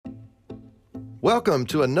Welcome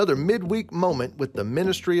to another midweek moment with the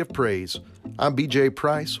Ministry of Praise. I'm BJ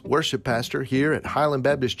Price, worship pastor here at Highland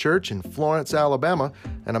Baptist Church in Florence, Alabama,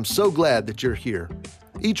 and I'm so glad that you're here.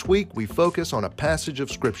 Each week we focus on a passage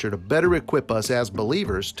of Scripture to better equip us as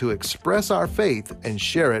believers to express our faith and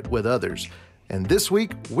share it with others. And this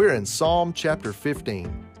week we're in Psalm chapter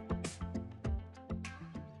 15.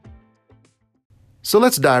 So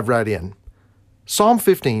let's dive right in. Psalm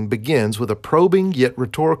 15 begins with a probing yet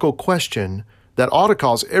rhetorical question that ought to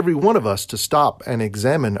cause every one of us to stop and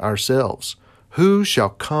examine ourselves. Who shall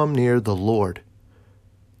come near the Lord?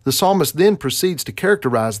 The psalmist then proceeds to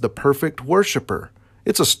characterize the perfect worshiper.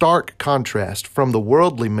 It's a stark contrast from the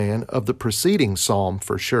worldly man of the preceding psalm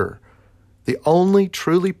for sure. The only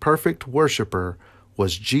truly perfect worshiper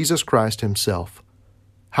was Jesus Christ himself.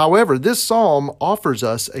 However, this psalm offers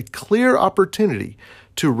us a clear opportunity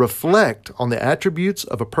to reflect on the attributes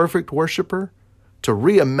of a perfect worshiper, to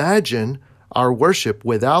reimagine our worship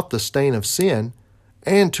without the stain of sin,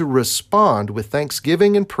 and to respond with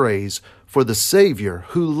thanksgiving and praise for the Savior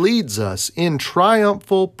who leads us in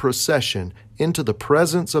triumphal procession into the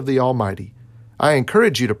presence of the Almighty. I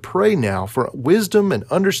encourage you to pray now for wisdom and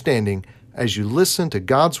understanding as you listen to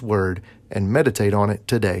God's Word and meditate on it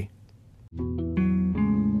today.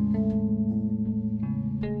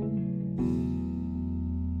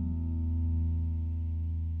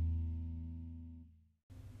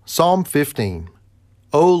 Psalm 15.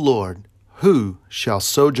 O Lord, who shall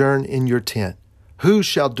sojourn in your tent? Who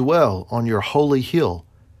shall dwell on your holy hill?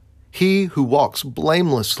 He who walks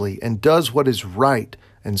blamelessly and does what is right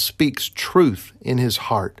and speaks truth in his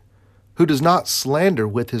heart, who does not slander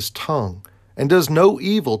with his tongue and does no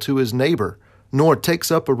evil to his neighbor, nor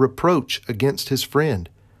takes up a reproach against his friend,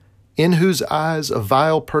 in whose eyes a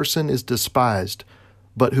vile person is despised,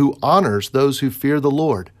 but who honors those who fear the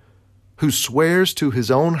Lord, who swears to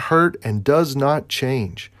his own hurt and does not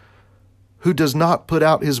change, who does not put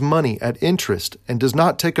out his money at interest and does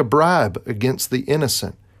not take a bribe against the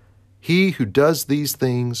innocent. He who does these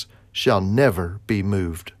things shall never be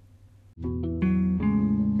moved.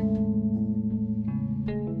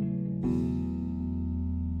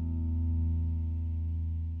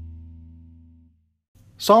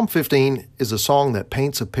 Psalm 15 is a song that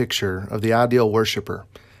paints a picture of the ideal worshiper.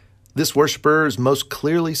 This worshiper is most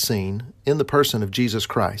clearly seen in the person of Jesus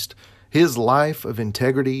Christ. His life of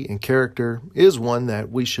integrity and character is one that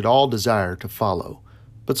we should all desire to follow.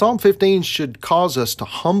 But Psalm 15 should cause us to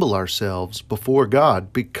humble ourselves before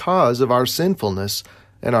God because of our sinfulness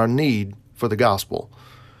and our need for the gospel.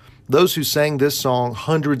 Those who sang this song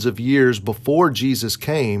hundreds of years before Jesus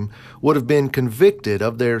came would have been convicted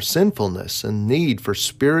of their sinfulness and need for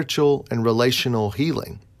spiritual and relational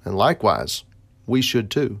healing. And likewise, we should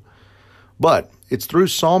too. But it's through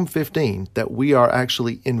Psalm 15 that we are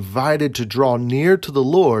actually invited to draw near to the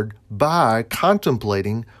Lord by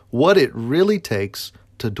contemplating what it really takes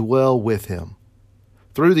to dwell with Him.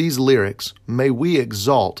 Through these lyrics, may we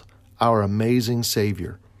exalt our amazing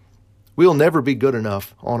Savior. We'll never be good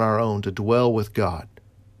enough on our own to dwell with God.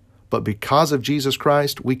 But because of Jesus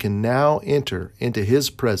Christ, we can now enter into His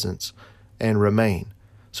presence and remain.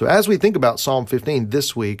 So as we think about Psalm 15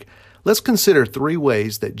 this week, let's consider 3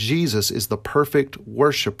 ways that Jesus is the perfect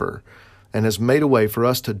worshiper and has made a way for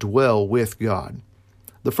us to dwell with God.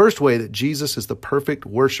 The first way that Jesus is the perfect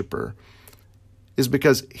worshiper is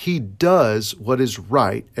because He does what is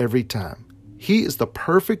right every time. He is the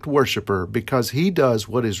perfect worshiper because He does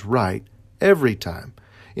what is right every time.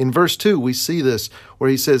 In verse 2, we see this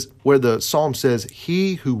where the psalm says,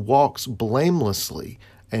 He who walks blamelessly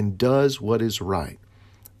and does what is right.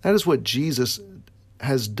 That is what Jesus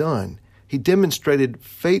has done. He demonstrated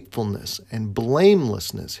faithfulness and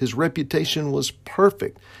blamelessness. His reputation was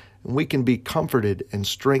perfect, and we can be comforted and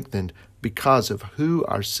strengthened because of who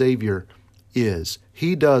our Savior is.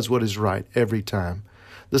 He does what is right every time.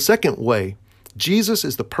 The second way, Jesus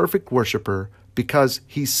is the perfect worshiper because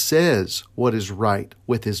He says what is right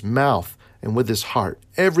with His mouth and with His heart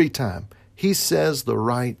every time. He says the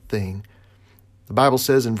right thing. The Bible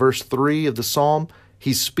says in verse 3 of the psalm,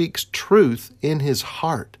 He speaks truth in His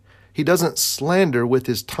heart. He doesn't slander with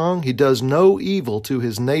His tongue. He does no evil to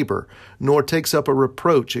His neighbor, nor takes up a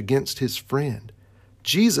reproach against His friend.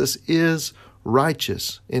 Jesus is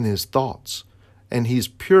righteous in His thoughts, and He's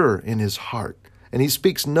pure in His heart, and He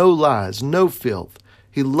speaks no lies, no filth.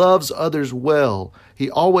 He loves others well. He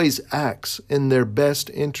always acts in their best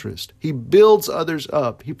interest. He builds others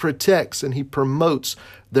up. He protects and He promotes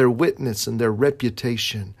their witness and their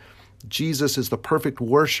reputation. Jesus is the perfect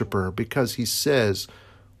worshiper because He says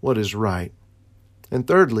what is right. And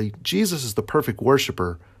thirdly, Jesus is the perfect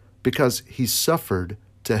worshiper because He suffered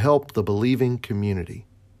to help the believing community.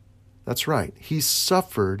 That's right. He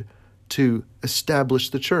suffered to establish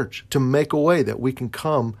the church, to make a way that we can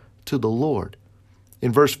come to the Lord.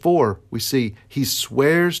 In verse 4, we see he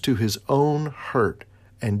swears to his own hurt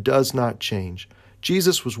and does not change.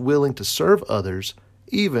 Jesus was willing to serve others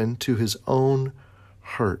even to his own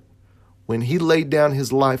hurt. When he laid down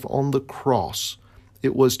his life on the cross,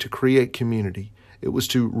 it was to create community. It was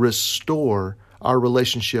to restore our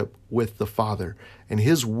relationship with the Father. And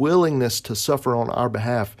his willingness to suffer on our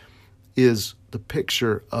behalf is the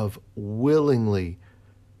picture of willingly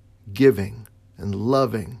giving and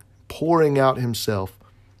loving, pouring out himself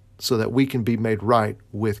so that we can be made right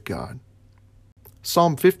with God.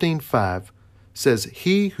 Psalm 15:5 says,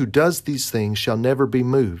 "He who does these things shall never be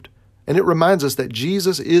moved." And it reminds us that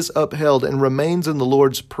Jesus is upheld and remains in the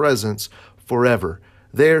Lord's presence forever.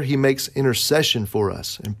 There he makes intercession for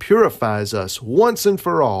us and purifies us once and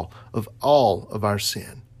for all of our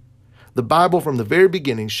sin. The Bible from the very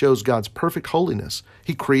beginning shows God's perfect holiness.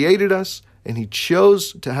 He created us and he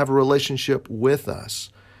chose to have a relationship with us.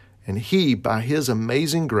 And he, by his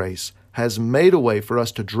amazing grace, has made a way for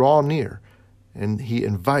us to draw near, and he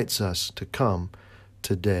invites us to come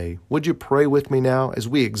today. Would you pray with me now as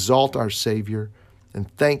we exalt our Savior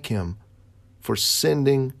and thank him for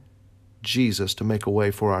sending Jesus to make a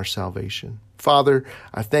way for our salvation? Father,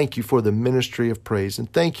 I thank you for the ministry of praise,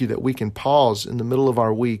 and thank you that we can pause in the middle of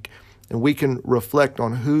our week and we can reflect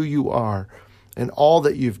on who you are and all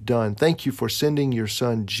that you've done. Thank you for sending your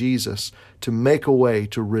Son, Jesus, to make a way,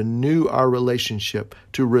 to renew our relationship,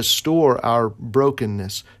 to restore our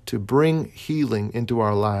brokenness, to bring healing into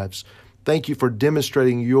our lives. Thank you for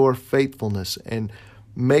demonstrating your faithfulness and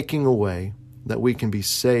making a way that we can be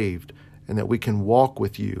saved and that we can walk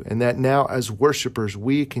with you, and that now as worshipers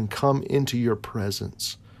we can come into your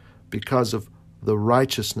presence because of the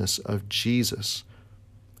righteousness of Jesus.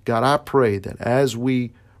 God, I pray that as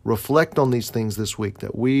we reflect on these things this week,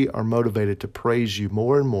 that we are motivated to praise you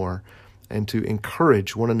more and more and to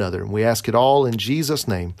encourage one another. And we ask it all in Jesus'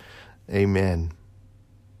 name. Amen.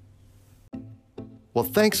 Well,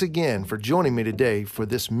 thanks again for joining me today for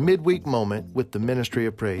this midweek moment with the Ministry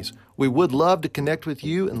of Praise. We would love to connect with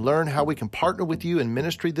you and learn how we can partner with you in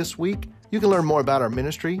ministry this week. You can learn more about our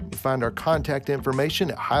ministry. You find our contact information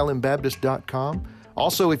at highlandbaptist.com.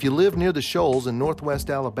 Also, if you live near the Shoals in Northwest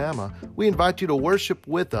Alabama, we invite you to worship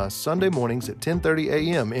with us Sunday mornings at 10:30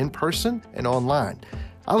 a.m. in person and online.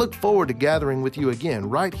 I look forward to gathering with you again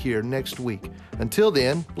right here next week. Until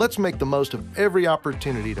then, let's make the most of every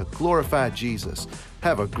opportunity to glorify Jesus.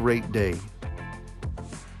 Have a great day.